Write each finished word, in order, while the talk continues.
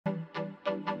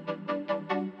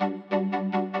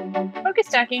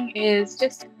stacking is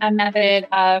just a method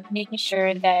of making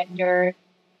sure that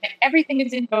everything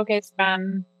is in focus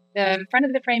from the front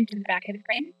of the frame to the back of the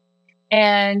frame.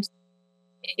 And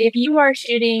if you are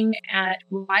shooting at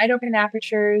wide open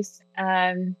apertures,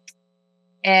 and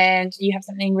you have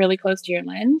something really close to your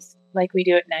lens, like we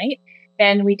do at night,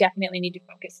 then we definitely need to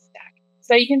focus stack.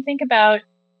 So you can think about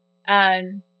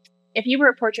if you were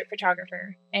a portrait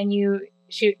photographer and you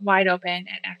shoot wide open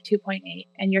at f2.8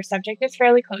 and your subject is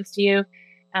fairly close to you,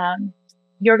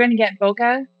 you're going to get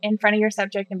bokeh in front of your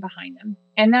subject and behind them.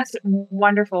 And that's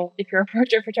wonderful if you're a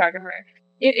portrait photographer.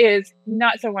 It is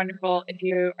not so wonderful if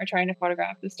you are trying to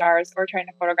photograph the stars or trying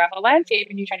to photograph a landscape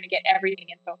and you're trying to get everything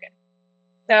in focus.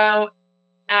 So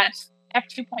at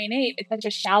f2.8, it's such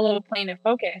a shallow plane of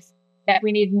focus that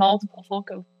we need multiple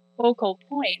focal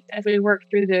points as we work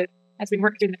through the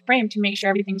frame to make sure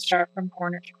everything's sharp from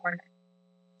corner to corner.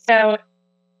 So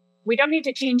we don't need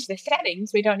to change the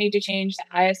settings. We don't need to change the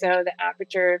ISO, the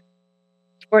aperture,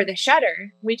 or the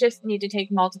shutter. We just need to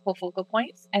take multiple focal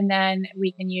points, and then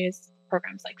we can use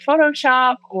programs like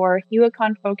Photoshop or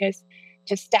Helicon Focus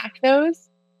to stack those,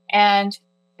 and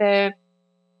the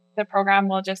program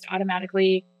will just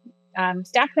automatically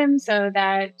stack them so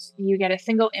that you get a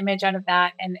single image out of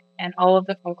that, and all of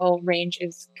the focal range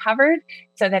is covered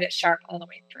so that it's sharp all the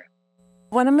way through.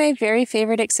 One of my very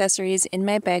favorite accessories in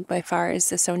my bag by far is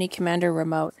the Sony Commander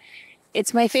remote.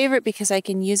 It's my favorite because I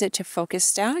can use it to focus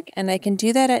stack, and I can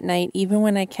do that at night even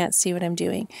when I can't see what I'm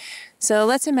doing. So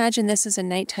let's imagine this is a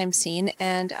nighttime scene,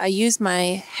 and I use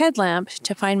my headlamp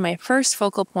to find my first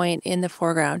focal point in the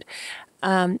foreground.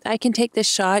 I can take this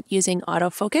shot using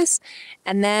autofocus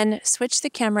and then switch the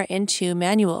camera into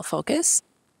manual focus.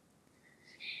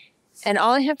 And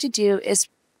all I have to do is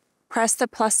press the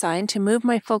plus sign to move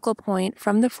my focal point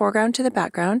from the foreground to the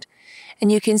background.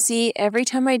 And you can see every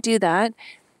time I do that,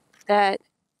 that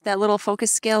little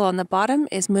focus scale on the bottom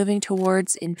is moving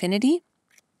towards infinity.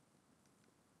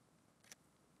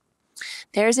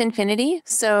 There's infinity.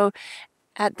 So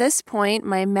at this point,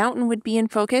 my mountain would be in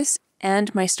focus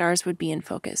and my stars would be in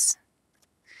focus.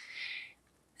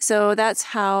 So that's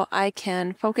how I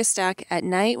can focus stack at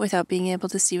night without being able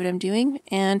to see what I'm doing.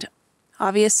 And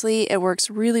obviously it works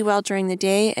really well during the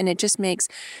day, and it just makes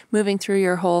moving through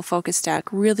your whole focus stack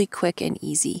really quick and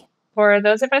easy. For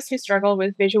those of us who struggle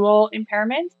with visual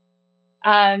impairment,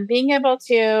 being able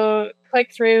to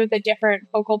click through the different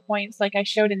focal points like I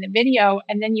showed in the video,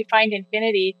 and then you find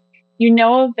infinity, you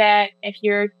know that if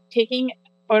you're taking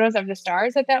photos of the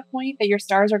stars at that point, that your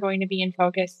stars are going to be in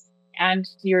focus and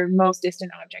your most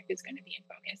distant object is going to be in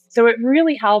focus. So it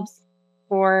really helps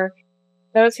for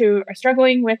those who are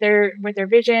struggling with their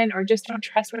vision, or just don't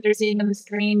trust what they're seeing on the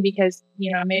screen because,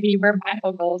 maybe you wear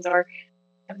bifocals or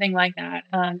something like that.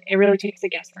 It really takes the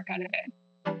guesswork out of it.